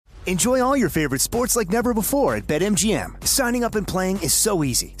Enjoy all your favorite sports like never before at BetMGM. Signing up and playing is so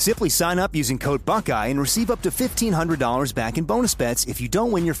easy. Simply sign up using code Buckeye and receive up to $1,500 back in bonus bets if you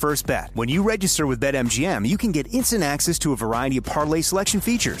don't win your first bet. When you register with BetMGM, you can get instant access to a variety of parlay selection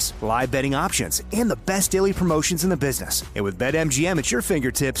features, live betting options, and the best daily promotions in the business. And with BetMGM at your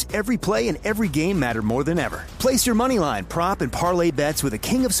fingertips, every play and every game matter more than ever. Place your moneyline, prop, and parlay bets with the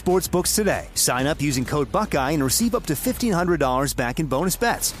king of sportsbooks today. Sign up using code Buckeye and receive up to $1,500 back in bonus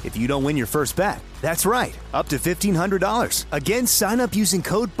bets if you don't win your first bet. That's right, up to $1,500. Again, sign up using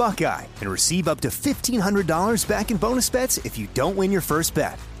code Buckeye and receive up to $1,500 back in bonus bets if you don't win your first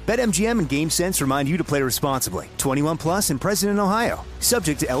bet. BetMGM and GameSense remind you to play responsibly. 21 plus and present in Ohio.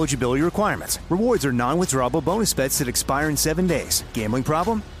 Subject to eligibility requirements. Rewards are non-withdrawable bonus bets that expire in 7 days. Gambling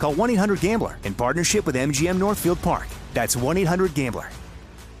problem? Call 1-800-GAMBLER in partnership with MGM Northfield Park. That's 1-800-GAMBLER.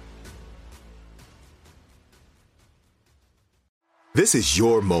 This is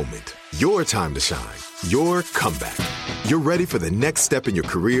your moment, your time to shine, your comeback. You're ready for the next step in your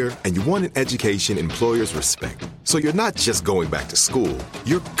career, and you want an education employers respect. So you're not just going back to school,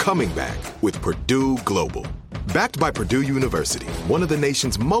 you're coming back with Purdue Global. Backed by Purdue University, one of the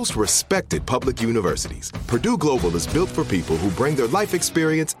nation's most respected public universities, Purdue Global is built for people who bring their life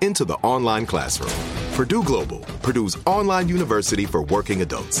experience into the online classroom. Purdue Global, Purdue's online university for working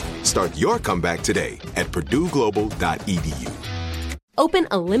adults. Start your comeback today at purdueglobal.edu. Open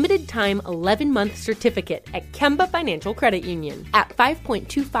a limited-time 11-month certificate at Kemba Financial Credit Union. At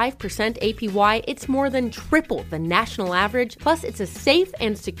 5.25% APY, it's more than triple the national average, plus it's a safe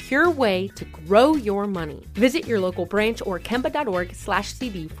and secure way to grow your money. Visit your local branch or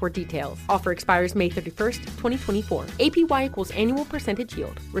kemba.org/cb for details. Offer expires May 31st, 2024. APY equals annual percentage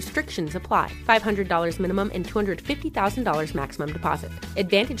yield. Restrictions apply. $500 minimum and $250,000 maximum deposit.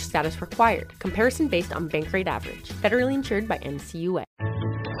 Advantage status required. Comparison based on bank rate average. Federally insured by NCUA.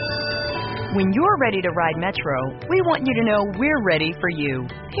 When you're ready to ride Metro, we want you to know we're ready for you.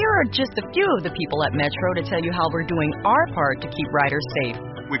 Here are just a few of the people at Metro to tell you how we're doing our part to keep riders safe.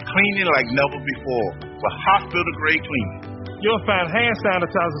 We're cleaning like never before with hospital-grade cleaning. You'll find hand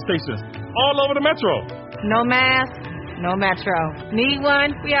sanitizer stations all over the Metro. No mask, no Metro. Need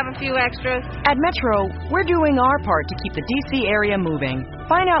one? We have a few extras. At Metro, we're doing our part to keep the D.C. area moving.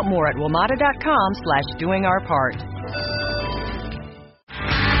 Find out more at WMATA.com/doingourpart.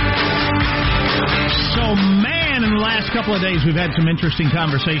 So, man, in the last couple of days, we've had some interesting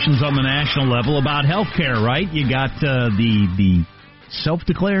conversations on the national level about health care, right? You got the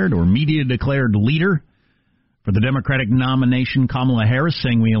self-declared or media-declared leader for the Democratic nomination, Kamala Harris,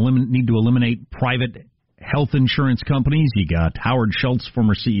 saying we need to eliminate private health insurance companies. You got Howard Schultz,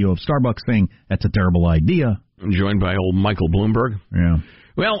 former CEO of Starbucks, saying that's a terrible idea. Joined by old Michael Bloomberg. Yeah.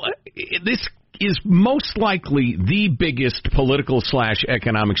 Well, this is most likely the biggest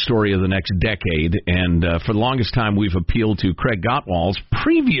political/economic story of the next decade, and for the longest time we've appealed to Craig Gottwals,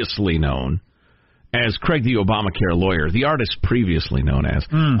 previously known as Craig the Obamacare lawyer, the artist previously known as.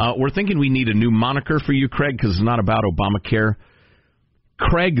 We're thinking we need a new moniker for you, Craig, because it's not about Obamacare.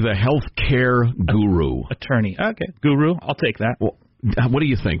 Craig the health care guru. Attorney. Okay, guru, I'll take that. Well, what do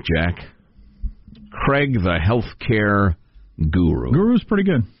you think, Jack? Craig the health care guru. Guru's pretty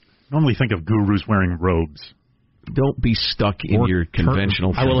good. Normally think of gurus wearing robes. Don't be stuck in your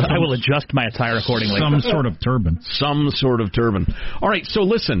conventional... I will adjust my attire accordingly. Some sort of turban. Some sort of turban. All right, so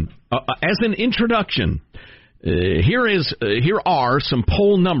listen, as an introduction, here are some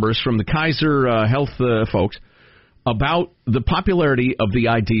poll numbers from the Kaiser Health folks about the popularity of the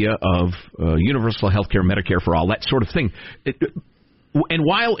idea of universal health care, Medicare for all, that sort of thing. And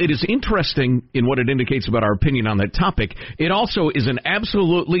while it is interesting in what it indicates about our opinion on that topic, it also is an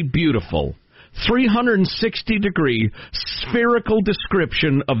absolutely beautiful 360-degree spherical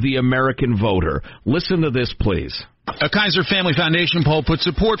description of the American voter. Listen to this, please. A Kaiser Family Foundation poll put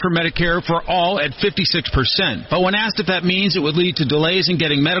support for Medicare for all at 56%. But when asked if that means it would lead to delays in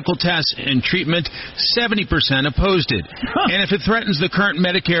getting medical tests and treatment, 70% opposed it. And if it threatens the current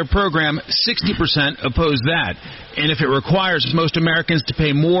Medicare program, 60% opposed that. And if it requires most Americans to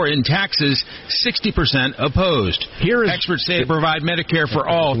pay more in taxes, 60% opposed. Experts say to provide Medicare for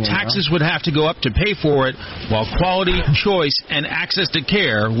all, taxes would have to go up to pay for it, while quality, choice, and access to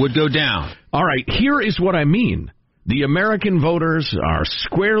care would go down. All right, here is what I mean. The American voters are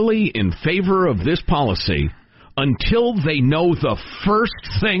squarely in favor of this policy until they know the first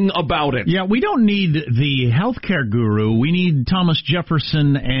thing about it. Yeah, we don't need the healthcare guru. We need Thomas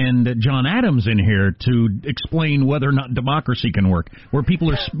Jefferson and John Adams in here to explain whether or not democracy can work,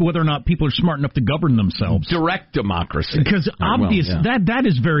 whether or not people are smart enough to govern themselves. Direct democracy. Because that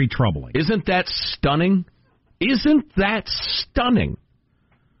is very troubling. Isn't that stunning? Isn't that stunning?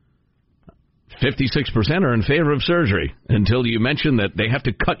 56% are in favor of surgery until you mention that they have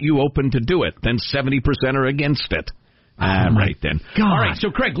to cut you open to do it. Then 70% are against it. Right then. God. All right,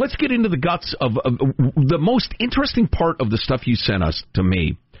 so Craig, let's get into the guts of the most interesting part of the stuff you sent us to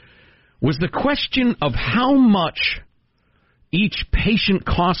me was the question of how much each patient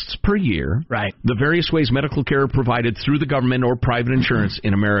costs per year, right? The various ways medical care are provided through the government or private insurance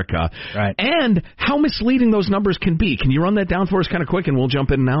in America, right? And how misleading those numbers can be. Can you run that down for us kind of quick, and we'll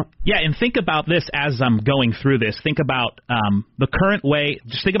jump in and out? Yeah, and think about this as I'm going through this. Think about the current way.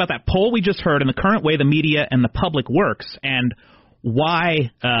 Just think about that poll we just heard and the current way the media and the public works, and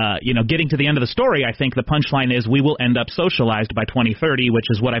why, getting to the end of the story, I think the punchline is we will end up socialized by 2030, which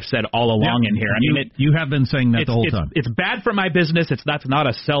is what I've said all along in here. I mean, you have been saying that the whole time. It's bad for my business. That's not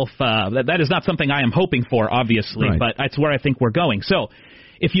a that is not something I am hoping for, obviously, right. But that's where I think we're going. So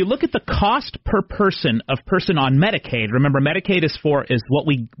if you look at the cost per person on Medicaid, remember Medicaid is what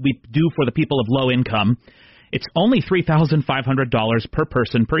we do for the people of low income. It's only $3,500 per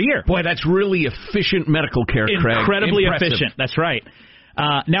person per year. Boy, that's really efficient medical care, Craig. Incredibly efficient. That's right.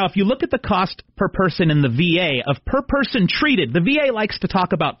 Now, if you look at the cost per person in the VA of per person treated, the VA likes to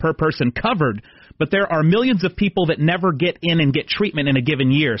talk about per person covered, but there are millions of people that never get in and get treatment in a given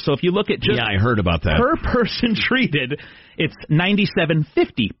year. So if you look at just I heard about that. Per person treated, it's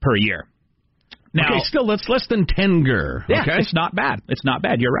 $97.50 per year. Now, okay, still, that's less than 10 GER. Yeah, okay? It's not bad. It's not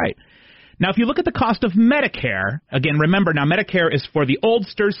bad. You're right. Now, if you look at the cost of Medicare, again, remember, now Medicare is for the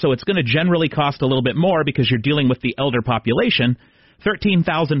oldsters, so it's going to generally cost a little bit more because you're dealing with the elder population,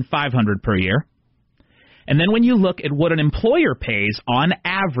 $13,500 per year. And then when you look at what an employer pays on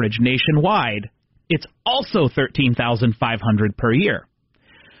average nationwide, it's also $13,500 per year.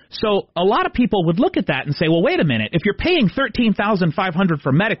 So a lot of people would look at that and say, well, wait a minute. If you're paying $13,500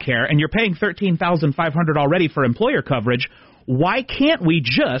 for Medicare and you're paying $13,500 already for employer coverage, why can't we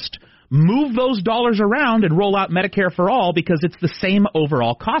just move those dollars around and roll out Medicare for all because it's the same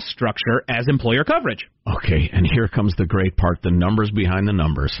overall cost structure as employer coverage? Okay, and here comes the great part, the numbers behind the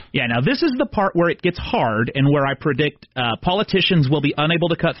numbers. Yeah, now this is the part where it gets hard and where I predict politicians will be unable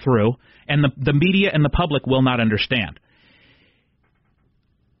to cut through and the media and the public will not understand.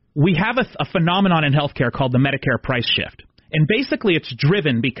 We have a phenomenon in healthcare called the Medicare price shift. And basically it's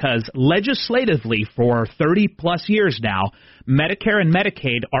driven because legislatively for 30-plus years now, Medicare and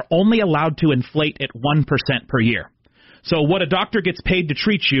Medicaid are only allowed to inflate at 1% per year. So what a doctor gets paid to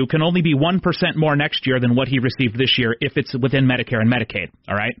treat you can only be 1% more next year than what he received this year if it's within Medicare and Medicaid,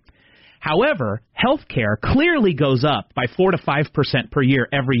 all right? However, healthcare clearly goes up by 4 to 5% per year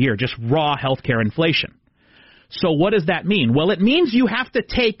every year, just raw healthcare inflation. So what does that mean? Well, it means you have to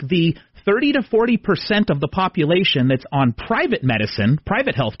take the 30 to 40% of the population that's on private medicine,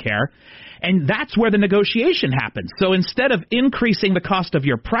 private health care, and that's where the negotiation happens. So instead of increasing the cost of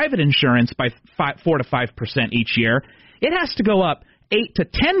your private insurance by 4 to 5% each year, it has to go up 8 to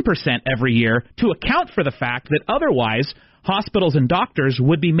 10% every year to account for the fact that otherwise hospitals and doctors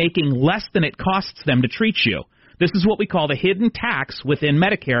would be making less than it costs them to treat you. This is what we call the hidden tax within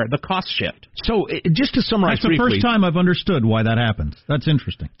Medicare, the cost shift. So just to summarize briefly. That's the first time I've understood why that happens. That's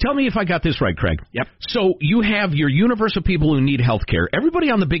interesting. Tell me if I got this right, Craig. Yep. So you have your universe of people who need health care. Everybody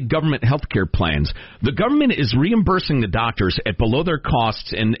on the big government health care plans, the government is reimbursing the doctors at below their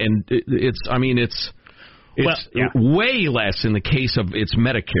costs, and it's way less in the case of it's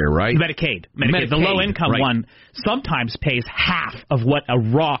Medicare, right? Medicaid. The low-income one sometimes pays half of what a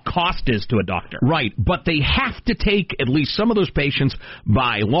raw cost is to a doctor. Right, but they have to take at least some of those patients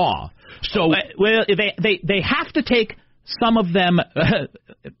by law. So, they have to take some of them.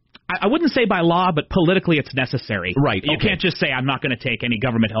 I wouldn't say by law, but politically it's necessary. Right. You can't just say, I'm not going to take any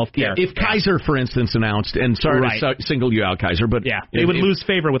government health care. Yeah, if Kaiser, for instance, announced, and sorry to single you out, Kaiser, but... Yeah, they would lose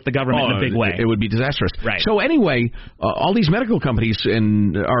favor with the government in a big way. It would be disastrous. Right. So anyway, all these medical companies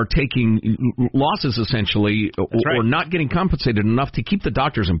are taking losses, essentially, or not getting compensated enough to keep the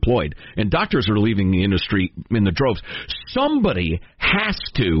doctors employed. And doctors are leaving the industry in the droves. Somebody has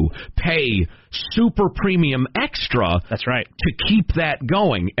to pay super premium extra. That's right. To keep that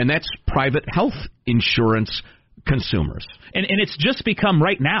going, and that's private health insurance consumers. And it's just become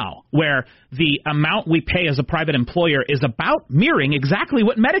right now where the amount we pay as a private employer is about mirroring exactly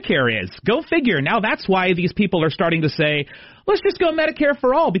what Medicare is. Go figure. Now that's why these people are starting to say, let's just go Medicare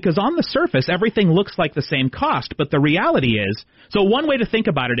for all, because on the surface everything looks like the same cost. But the reality is, so one way to think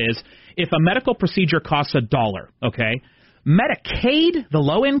about it is, if a medical procedure costs $1, okay, Medicaid, the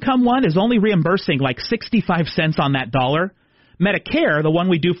low-income one, is only reimbursing like 65 cents on that dollar. Medicare, the one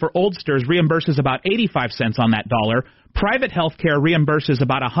we do for oldsters, reimburses about 85 cents on that dollar. Private health care reimburses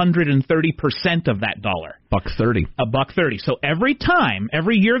about 130% of that dollar. $1.30. $1.30. So every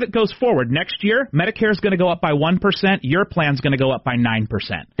year that goes forward, next year, Medicare is going to go up by 1%, your plan's going to go up by 9%.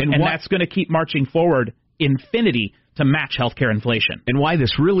 And that's going to keep marching forward infinity to match healthcare inflation. And why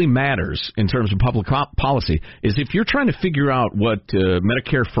this really matters in terms of public policy is if you're trying to figure out what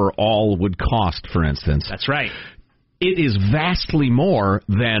Medicare for All would cost, for instance. That's right. It is vastly more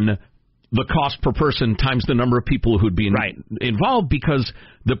than the cost per person times the number of people who'd be involved, because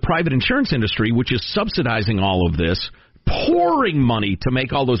the private insurance industry, which is subsidizing all of this, pouring money to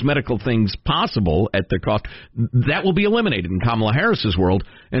make all those medical things possible at the cost, that will be eliminated in Kamala Harris's world.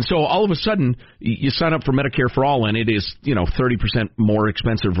 And so all of a sudden, you sign up for Medicare for All, and it is 30% more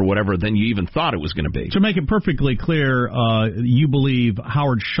expensive or whatever than you even thought it was going to be. To make it perfectly clear, you believe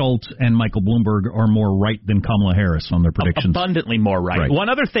Howard Schultz and Michael Bloomberg are more right than Kamala Harris on their predictions? Abundantly more right. One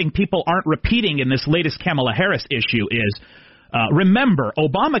other thing people aren't repeating in this latest Kamala Harris issue is, remember,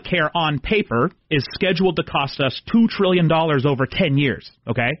 Obamacare on paper is scheduled to cost us $2 trillion over 10 years,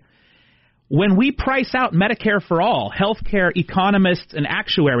 okay? When we price out Medicare for All, healthcare economists and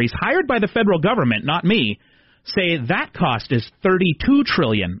actuaries hired by the federal government, not me, say that cost is $32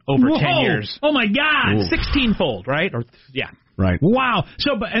 trillion over 10 years. Oh, my God! 16-fold, right? Right. Wow.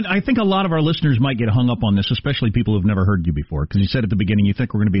 And I think a lot of our listeners might get hung up on this, especially people who've never heard you before, because you said at the beginning you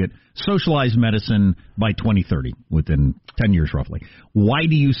think we're going to be at socialized medicine by 2030, within 10 years roughly. Why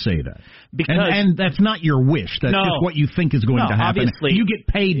do you say that? Because and that's not your wish. That's just what you think is going to happen. Obviously, you get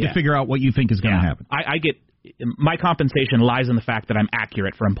paid to figure out what you think is going to happen. I get my compensation lies in the fact that I'm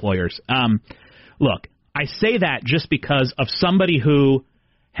accurate for employers. Look, I say that just because of somebody who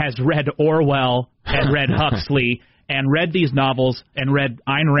has read Orwell and read Huxley and read these novels and read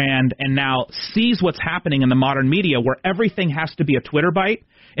Ayn Rand and now sees what's happening in the modern media where everything has to be a Twitter bite.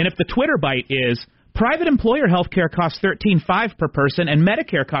 And if the Twitter bite is private employer health care costs $13.5 per person and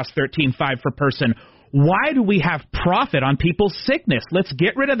Medicare costs $13.5 per person, why do we have profit on people's sickness? Let's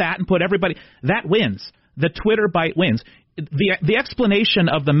get rid of that and put everybody – that wins. The Twitter bite wins. The explanation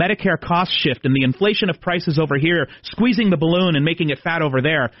of the Medicare cost shift and the inflation of prices over here, squeezing the balloon and making it fat over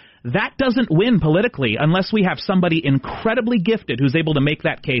there, that doesn't win politically unless we have somebody incredibly gifted who's able to make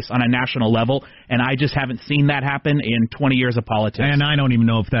that case on a national level, and I just haven't seen that happen in 20 years of politics. And I don't even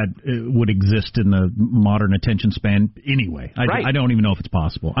know if that would exist in the modern attention span anyway. I don't even know if it's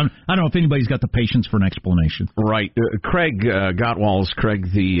possible. I don't know if anybody's got the patience for an explanation. Right. Craig Gottwals, Craig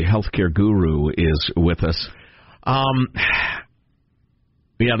the healthcare guru, is with us.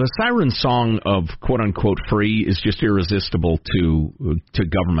 The siren song of quote-unquote free is just irresistible to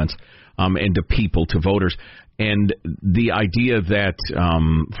governments and to people, to voters. And the idea that,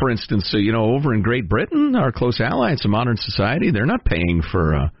 for instance, over in Great Britain, our close ally, it's a modern society, they're not paying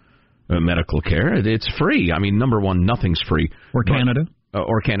for medical care. It's free. I mean, number one, nothing's free. Or Canada.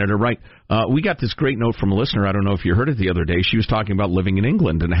 Or Canada, right. We got this great note from a listener. I don't know if you heard it the other day. She was talking about living in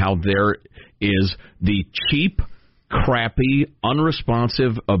England and how there is the cheap, crappy,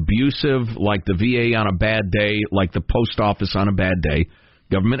 unresponsive, abusive, like the VA on a bad day, like the post office on a bad day,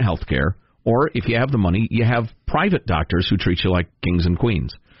 government health care. Or if you have the money, you have private doctors who treat you like kings and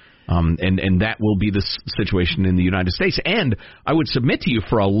queens. And that will be the situation in the United States. And I would submit to you,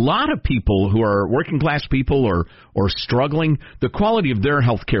 for a lot of people who are working class people or struggling, the quality of their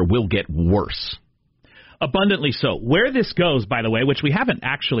health care will get worse. Abundantly so. Where this goes, by the way, which we haven't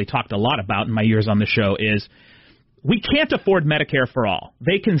actually talked a lot about in my years on the show, is we can't afford Medicare for all.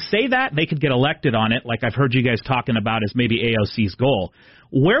 They can say that. They could get elected on it, like I've heard you guys talking about as maybe AOC's goal.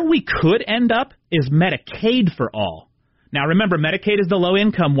 Where we could end up is Medicaid for all. Now, remember, Medicaid is the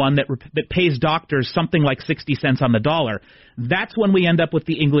low-income one that pays doctors something like 60 cents on the dollar. That's when we end up with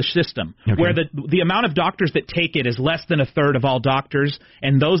the English system, where the amount of doctors that take it is less than a third of all doctors,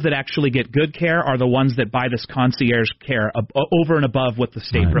 and those that actually get good care are the ones that buy this concierge care over and above what the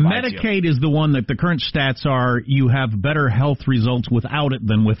state provides. Medicaid is the one that the current stats are you have better health results without it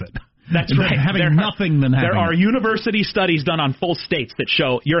than with it. That's right. Having nothing than having. There are university studies done on full states that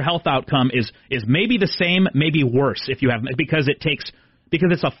show your health outcome is maybe the same, maybe worse if you have, because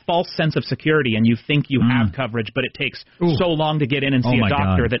it's a false sense of security and you think you have coverage, but it takes so long to get in and see a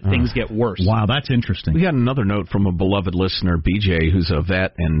doctor that things get worse. Wow, that's interesting. We got another note from a beloved listener, BJ, who's a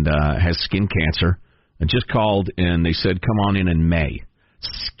vet and has skin cancer. I just called and they said, come on in May.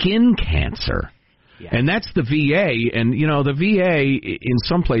 Skin cancer. Yeah. And that's the VA, and, the VA in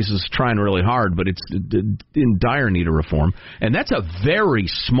some places is trying really hard, but it's in dire need of reform. And that's a very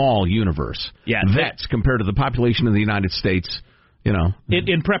small universe. Yeah, vets compared to the population of the United States.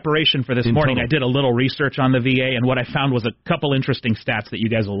 In preparation for this morning, I did a little research on the VA, and what I found was a couple interesting stats that you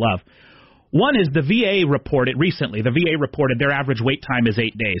guys will love. One is the VA reported their average wait time is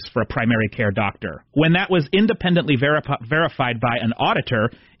 8 days for a primary care doctor. When that was independently verified by an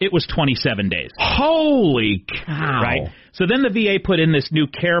auditor, it was 27 days. Holy cow. Right? So then the VA put in this new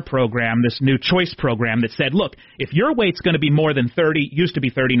care program, this new choice program that said, look, if your wait's going to be more than 30, used to be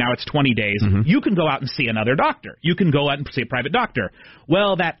 30, now it's 20 days, you can go out and see another doctor. You can go out and see a private doctor.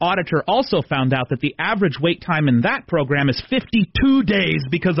 Well, that auditor also found out that the average wait time in that program is 52 days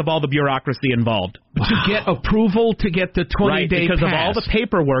because of all the bureaucracy involved. Wow. To get approval to get the 20-day because pass. of all the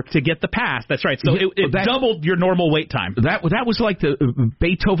paperwork to get the pass. That's right. So it doubled your normal wait time. That was like the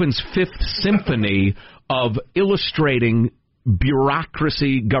Beethoven's Fifth Symphony of illustrating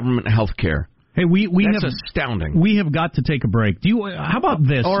bureaucracy, government health care. Hey, That's astounding. We have got to take a break. How about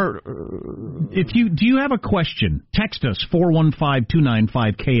this? Do you have a question? Text us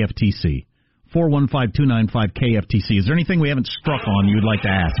 415-295-KFTC. 415-295-KFTC. Is there anything we haven't struck on you'd like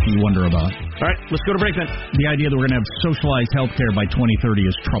to ask, you wonder about? All right, let's go to break then. The idea that we're going to have socialized health care by 2030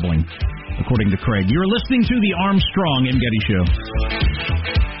 is troubling, according to Craig. You're listening to the Armstrong and Getty Show.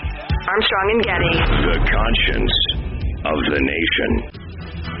 Armstrong and Getty. The conscience of the nation.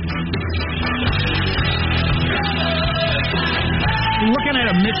 Looking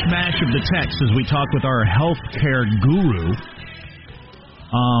at a mishmash of the text as we talk with our healthcare guru.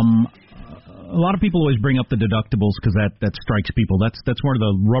 A lot of people always bring up the deductibles because that strikes people. That's where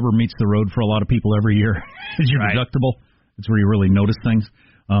the rubber meets the road for a lot of people every year. Is your deductible? It's where you really notice things.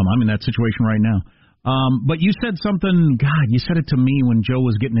 I'm in that situation right now. But you said something. God, you said it to me when Joe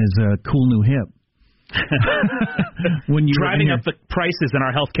was getting his cool new hip. When you driving up the prices in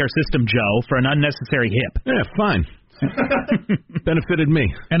our healthcare system, Joe, for an unnecessary hip. Yeah, fine. Benefited me.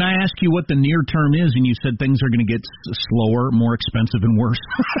 And I asked you what the near term is, and you said things are going to get slower, more expensive, and worse.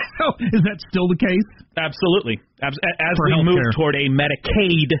 Is that still the case? Absolutely. As we move toward a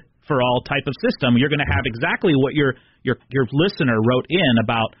Medicaid for all type of system, you're going to have exactly what your listener wrote in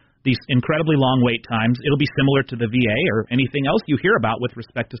about these incredibly long wait times. It'll be similar to the VA or anything else you hear about with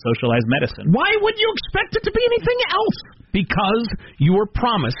respect to socialized medicine. Why would you expect it to be anything else? Because you were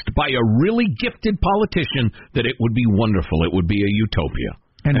promised by a really gifted politician that it would be wonderful. It would be a utopia.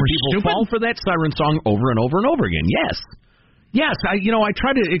 And people fall for that siren song over and over and over again. Yes, I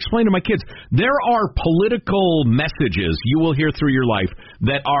try to explain to my kids, there are political messages you will hear through your life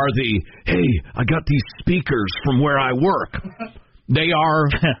that are hey, I got these speakers from where I work. They are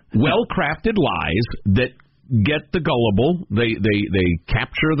well-crafted lies that get the gullible. They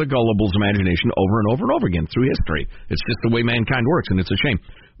capture the gullible's imagination over and over and over again through history. It's just the way mankind works, and it's a shame.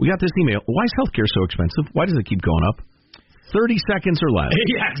 We got this email. Why is healthcare so expensive? Why does it keep going up? 30 seconds or less.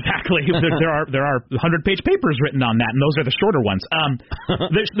 Yeah, exactly. There are 100-page papers written on that, and those are the shorter ones.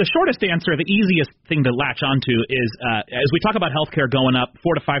 The shortest answer, the easiest thing to latch onto is, as we talk about healthcare going up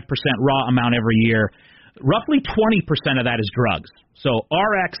 4 to 5% raw amount every year, roughly 20% of that is drugs. So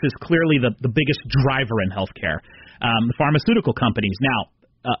RX is clearly the biggest driver in healthcare. The pharmaceutical companies. Now,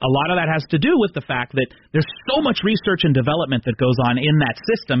 a lot of that has to do with the fact that there's so much research and development that goes on in that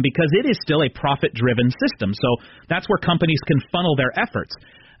system because it is still a profit-driven system. So that's where companies can funnel their efforts.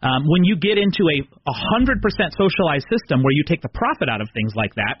 When you get into a 100% socialized system where you take the profit out of things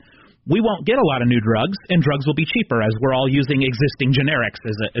like that, we won't get a lot of new drugs, and drugs will be cheaper as we're all using existing generics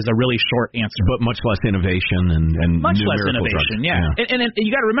is a really short answer. But much less innovation and much less innovation, drugs. And you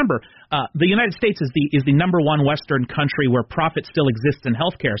got to remember, the United States is the number one Western country where profit still exists in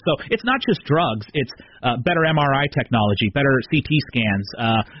healthcare. So it's not just drugs; it's better MRI technology, better CT scans,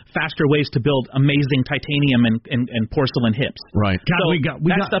 faster ways to build amazing titanium and porcelain hips. Right. God,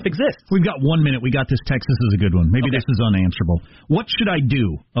 so that stuff exists. We've got 1 minute. We got this text. This is a good one. Maybe this is unanswerable. What should I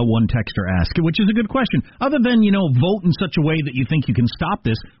do? One texter asked, which is a good question. Other than, vote in such a way that you think you can stop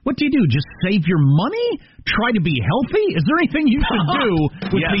this, what do you do? Just save your money? Try to be healthy? Is there anything you can do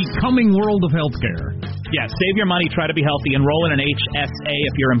with the coming world of healthcare? Yeah, save your money, try to be healthy, enroll in an HSA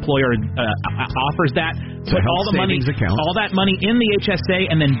if your employer offers that. Put all the money, all that money in the HSA,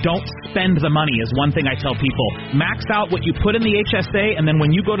 and then don't spend the money is one thing I tell people. Max out what you put in the HSA, and then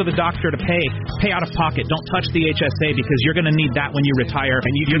when you go to the doctor to pay out of pocket. Don't touch the HSA because you're going to need that when you retire,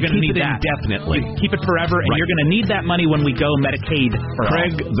 and you're going to need that indefinitely. Keep it forever, and you're going to need that money when we go Medicaid for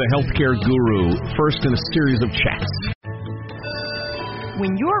Craig, the healthcare guru, first in a series of chats.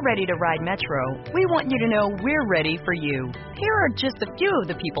 When you're ready to ride Metro, we want you to know we're ready for you. Here are just a few of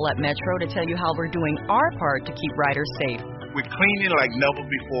the people at Metro to tell you how we're doing our part to keep riders safe. We're cleaning like never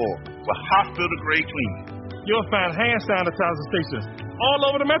before with hospital-grade cleaning. You'll find hand sanitizer stations all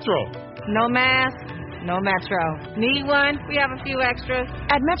over the Metro. No mask, no Metro. Need one? We have a few extras.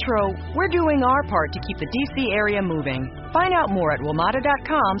 At Metro, we're doing our part to keep the D.C. area moving. Find out more at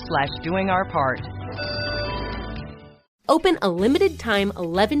WMATA.com/doingourpart. Open a limited-time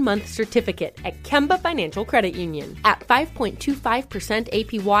 11-month certificate at Kemba Financial Credit Union. At 5.25%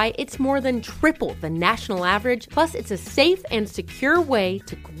 APY, it's more than triple the national average, plus it's a safe and secure way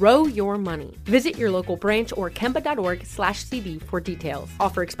to grow your money. Visit your local branch or kemba.org/CD for details.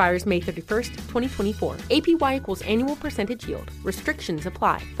 Offer expires May 31st, 2024. APY equals annual percentage yield. Restrictions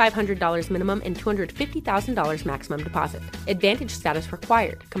apply. $500 minimum and $250,000 maximum deposit. Advantage status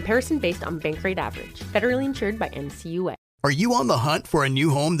required. Comparison based on bank rate average. Federally insured by NCUA. Are you on the hunt for a new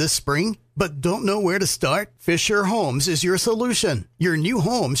home this spring, but don't know where to start? Fisher Homes is your solution. Your new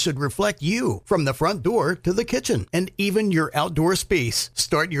home should reflect you, from the front door to the kitchen, and even your outdoor space.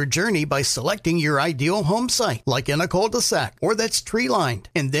 Start your journey by selecting your ideal home site, like in a cul-de-sac or that's tree-lined,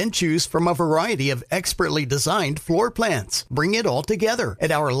 and then choose from a variety of expertly designed floor plans. Bring it all together at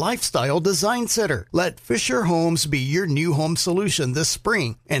our Lifestyle Design Center. Let Fisher Homes be your new home solution this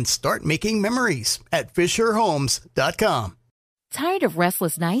spring and start making memories at FisherHomes.com. Tired of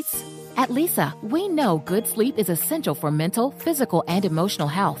restless nights? At Leesa, we know good sleep is essential for mental, physical, and emotional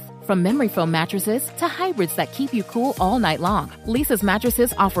health. From memory foam mattresses to hybrids that keep you cool all night long, Leesa's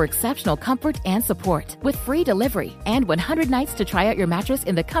mattresses offer exceptional comfort and support with free delivery and 100 nights to try out your mattress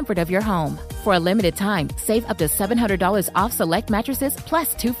in the comfort of your home. For a limited time, save up to $700 off select mattresses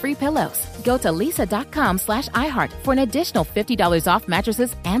plus 2 free pillows. Go to Leesa.com/iHeart for an additional $50 off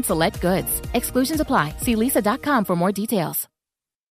mattresses and select goods. Exclusions apply. See Leesa.com for more details.